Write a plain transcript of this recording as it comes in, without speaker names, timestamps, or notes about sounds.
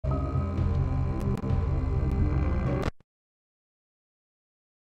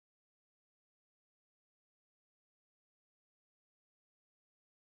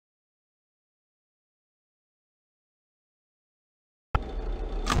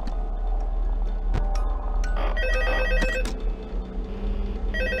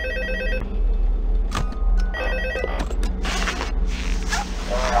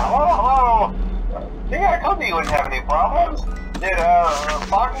Did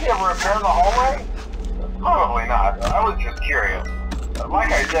Foxy ever repair the hallway? Probably not. I was just curious.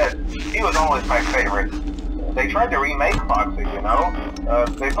 Like I said, he was always my favorite. They tried to remake Foxy, you know?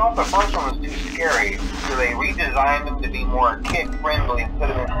 They thought the first one was too scary, so they redesigned him to be more kid-friendly and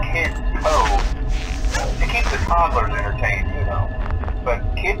put him in Kids Cove to keep the toddlers entertained, you know? But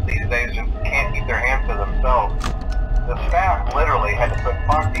kids these days just can't keep their hands to themselves. The staff literally had to put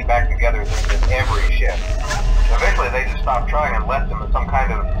Foxy back together in every shift. Eventually they just stopped trying and left him as some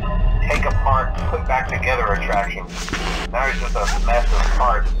kind of take apart, put back together attraction. Now he's just a mess of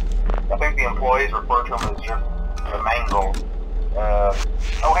parts. I think the employees refer to him as just the mangle.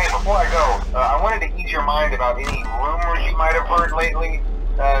 Oh hey, before I go, I wanted to ease your mind about any rumors you might have heard lately.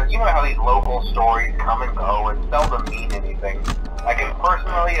 You know how these local stories come and go and seldom mean anything. I can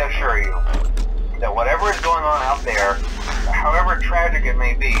personally assure you that whatever is going on out there, however tragic it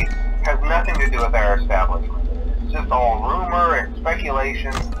may be, has nothing to do with our establishment. It's just all rumor and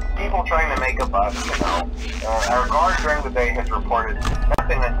speculation, people trying to make a buck, you know. Our guard during the day has reported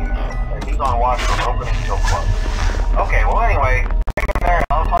nothing unusual, and he's on watch from opening till close. Okay, well anyway, hang in there and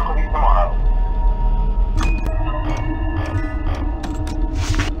I'll talk with you tomorrow.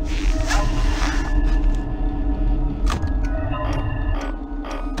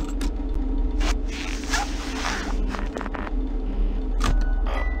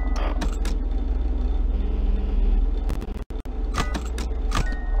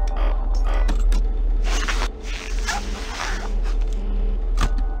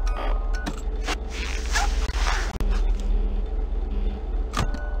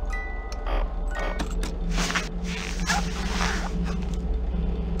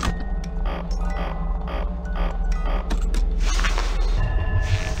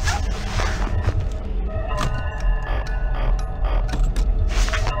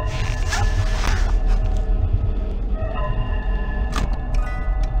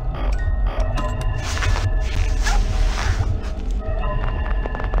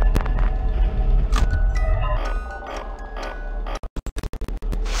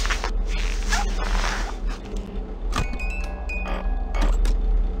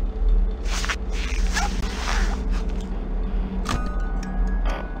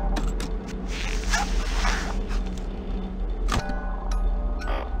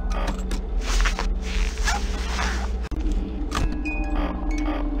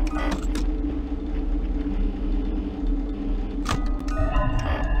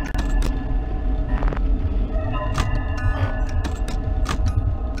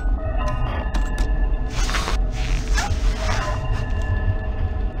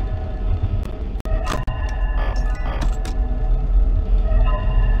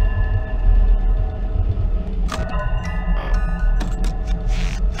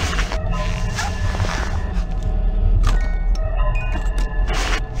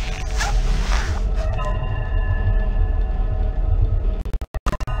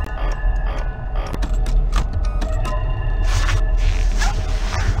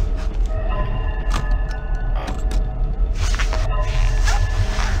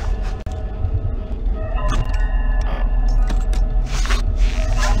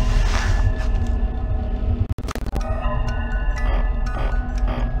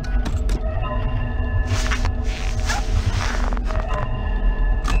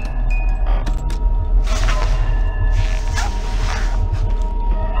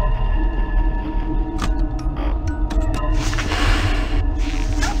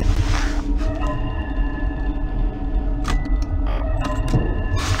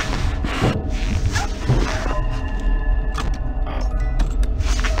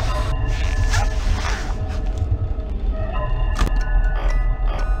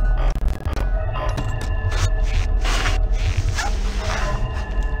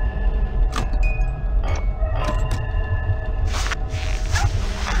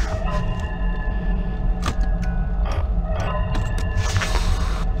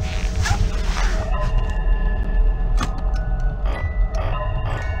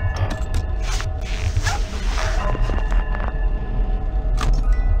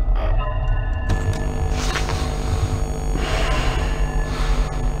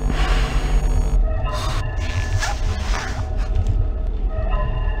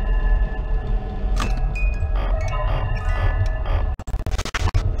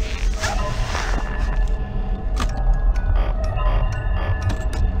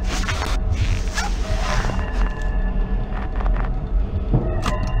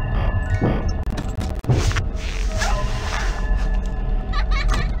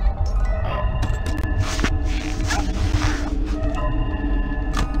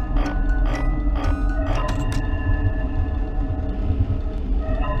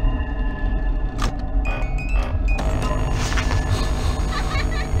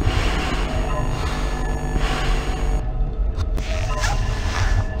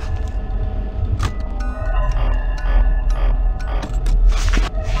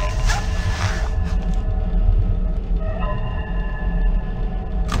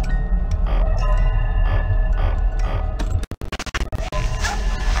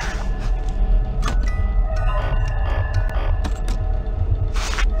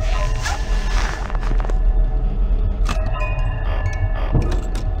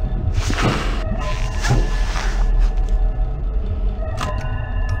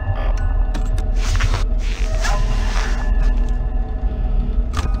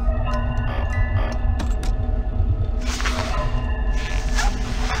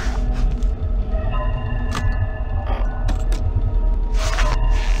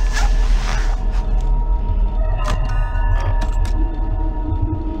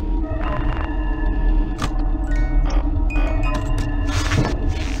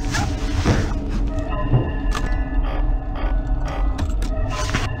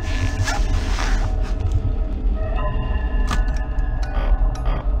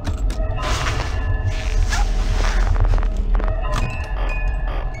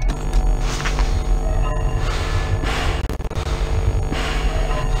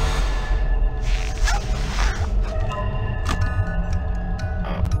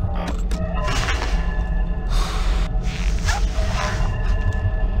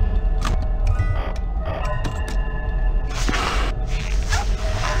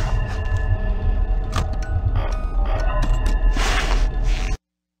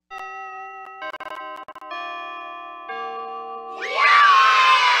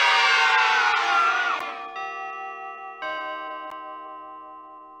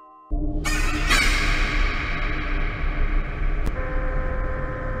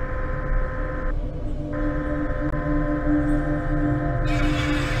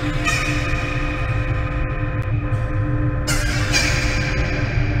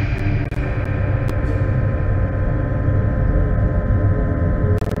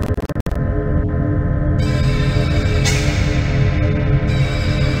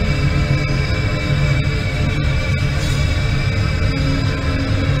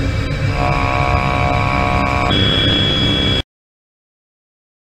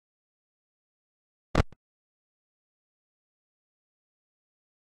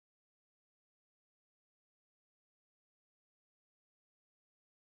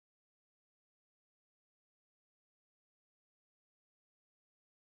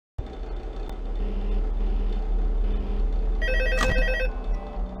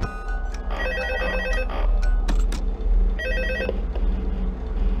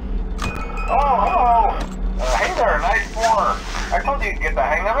 get the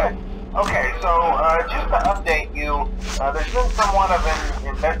hang of it? Okay, so just to update you, there's been somewhat of an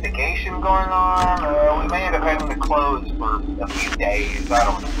investigation going on. We may end up having to close for a few days. I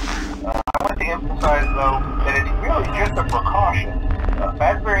don't know. I want to emphasize, though, that it's really just a precaution.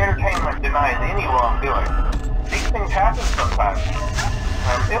 Fazbear Entertainment denies any wrongdoing. These things happen sometimes.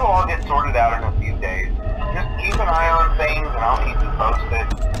 It'll all get sorted out in a few days. Just keep an eye on things, and I'll keep you posted.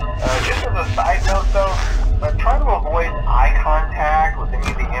 Just as a side note, though, try to avoid eye contact with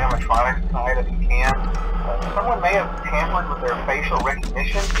any of the animatronics tonight if you can. Someone may have tampered with their facial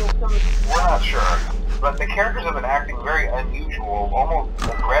recognition systems. We're not sure. But the characters have been acting very unusual, almost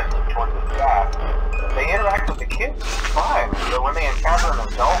aggressive towards the staff. They interact with the kids fine, but when they encounter an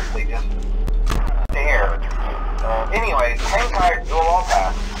adult, they just stare. Anyway, hang tight, it'll all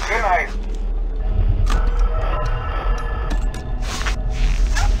pass. Good night.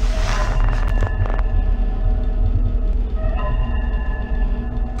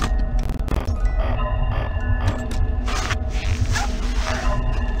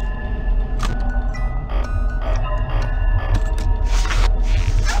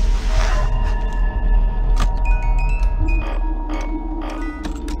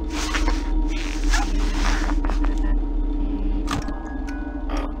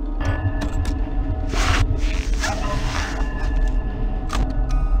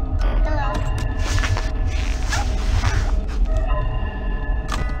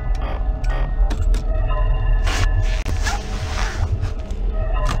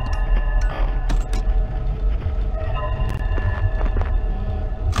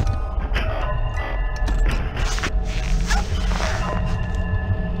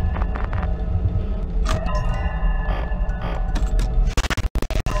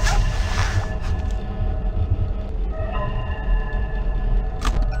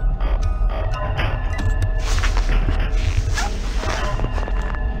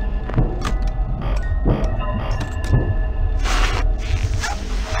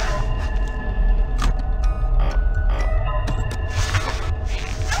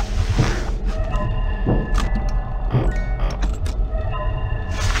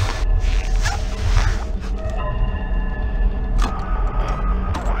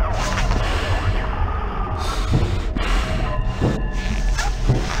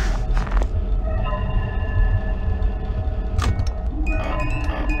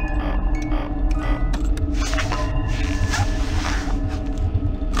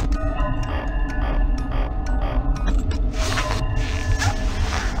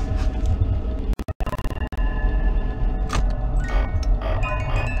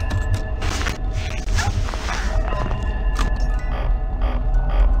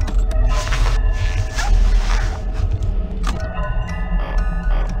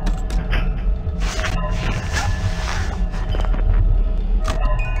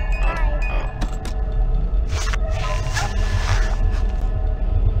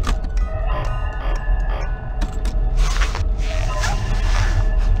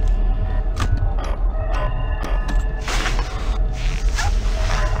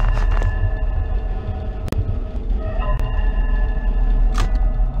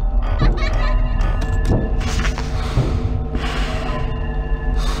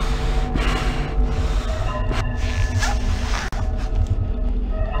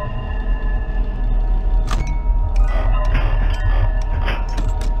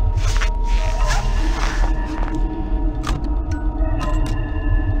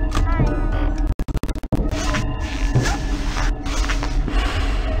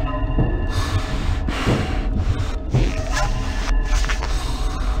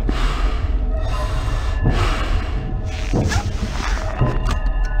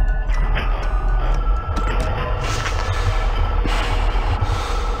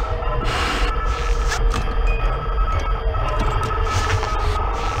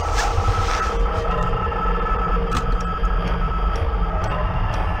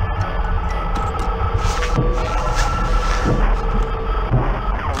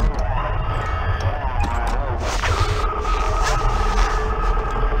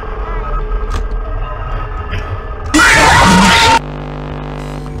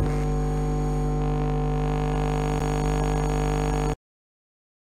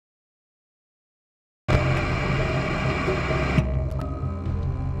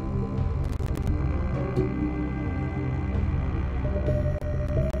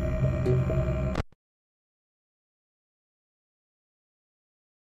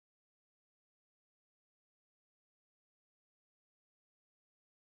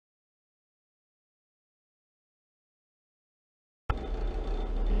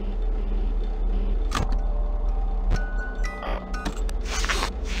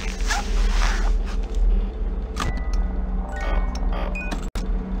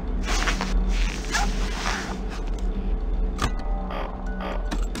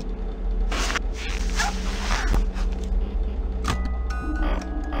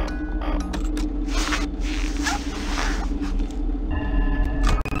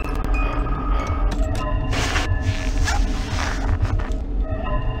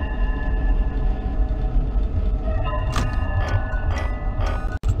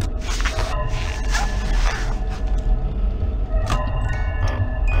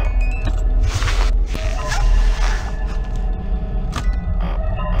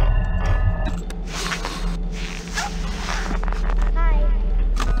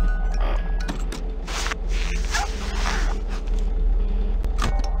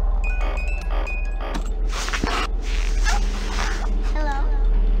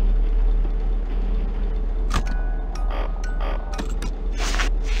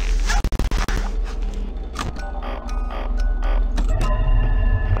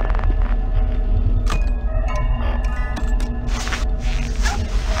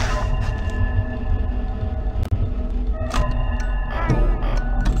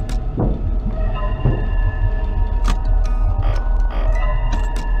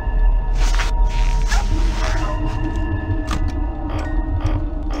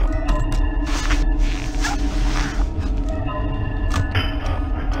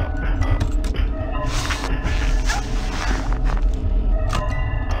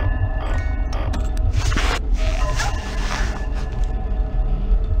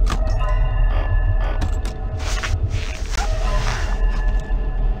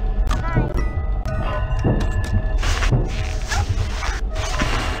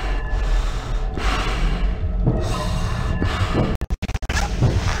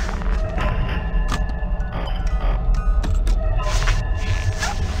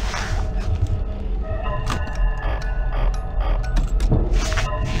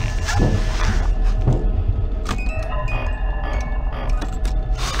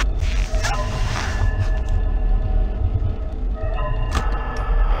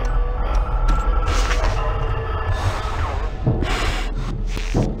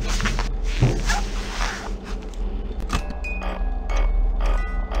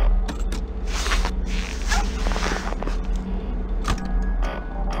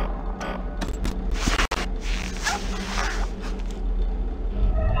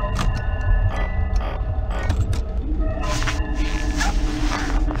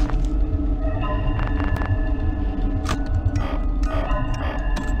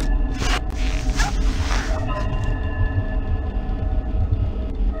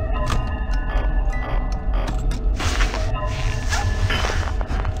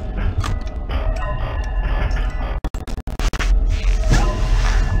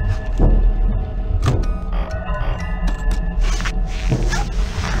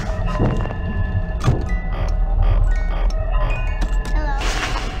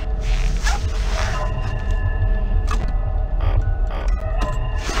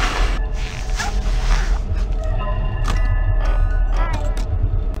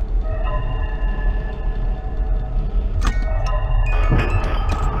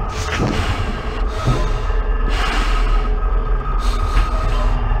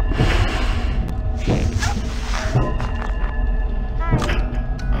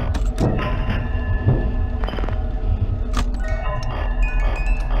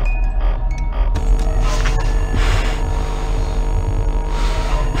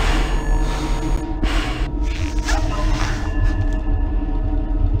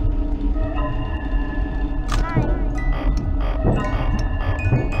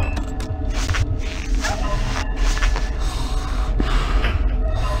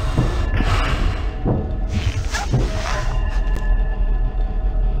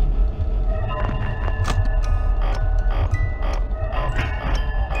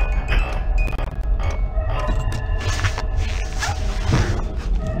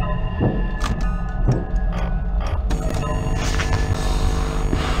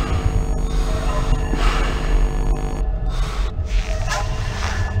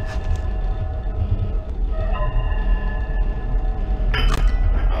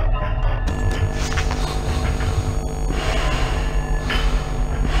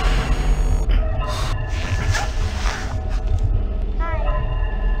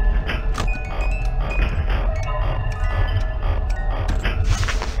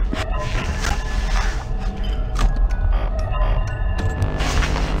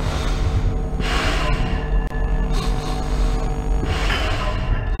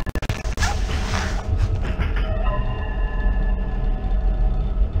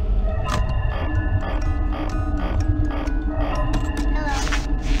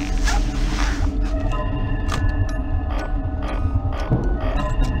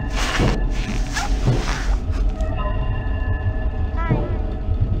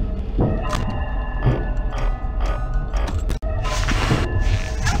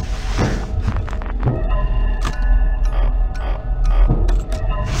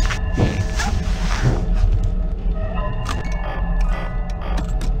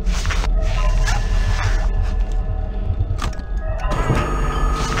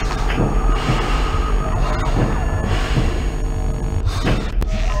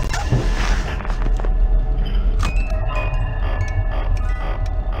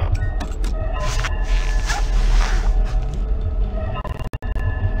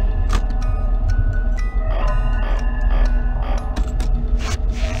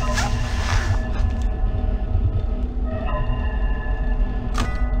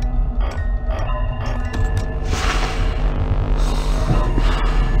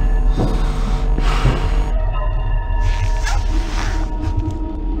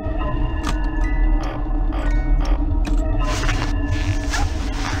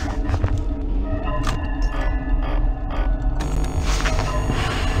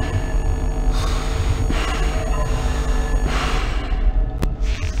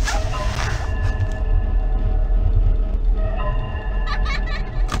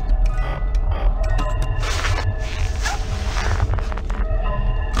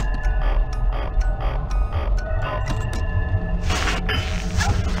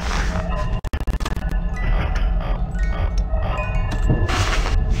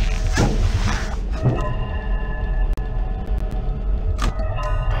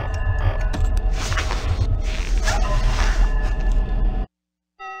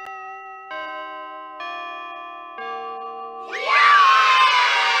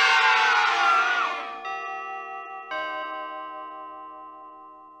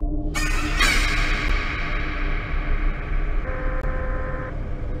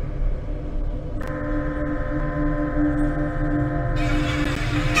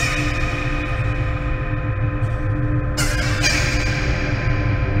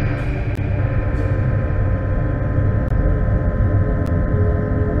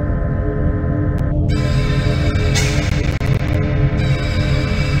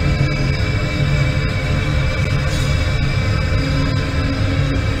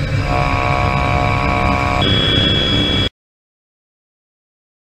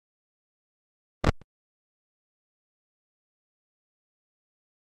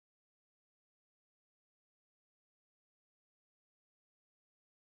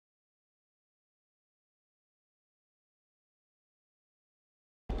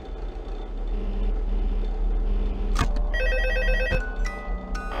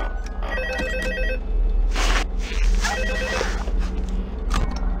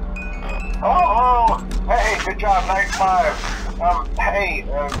 night 5. Hey,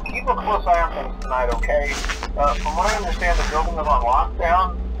 keep a close eye on things tonight, okay? From what I understand, the building is on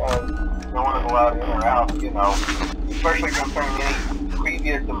lockdown. No one is allowed in or out, you know, especially concerning any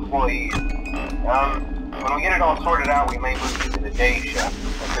previous employees. When we get it all sorted out, we may move you to the day shift.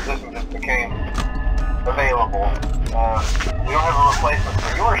 The position just became available. We don't have a replacement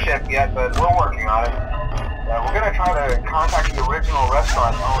for your shift yet, but we're working on it. We're going to try to contact the original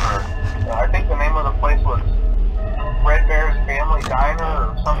restaurant owner. I think the name of the place was Freddy's Family Diner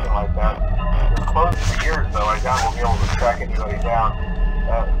or something like that. It's closed for years, though. I doubt we'll be able to track anybody down.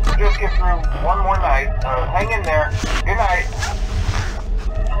 So just get through one more night. Hang in there. Good night.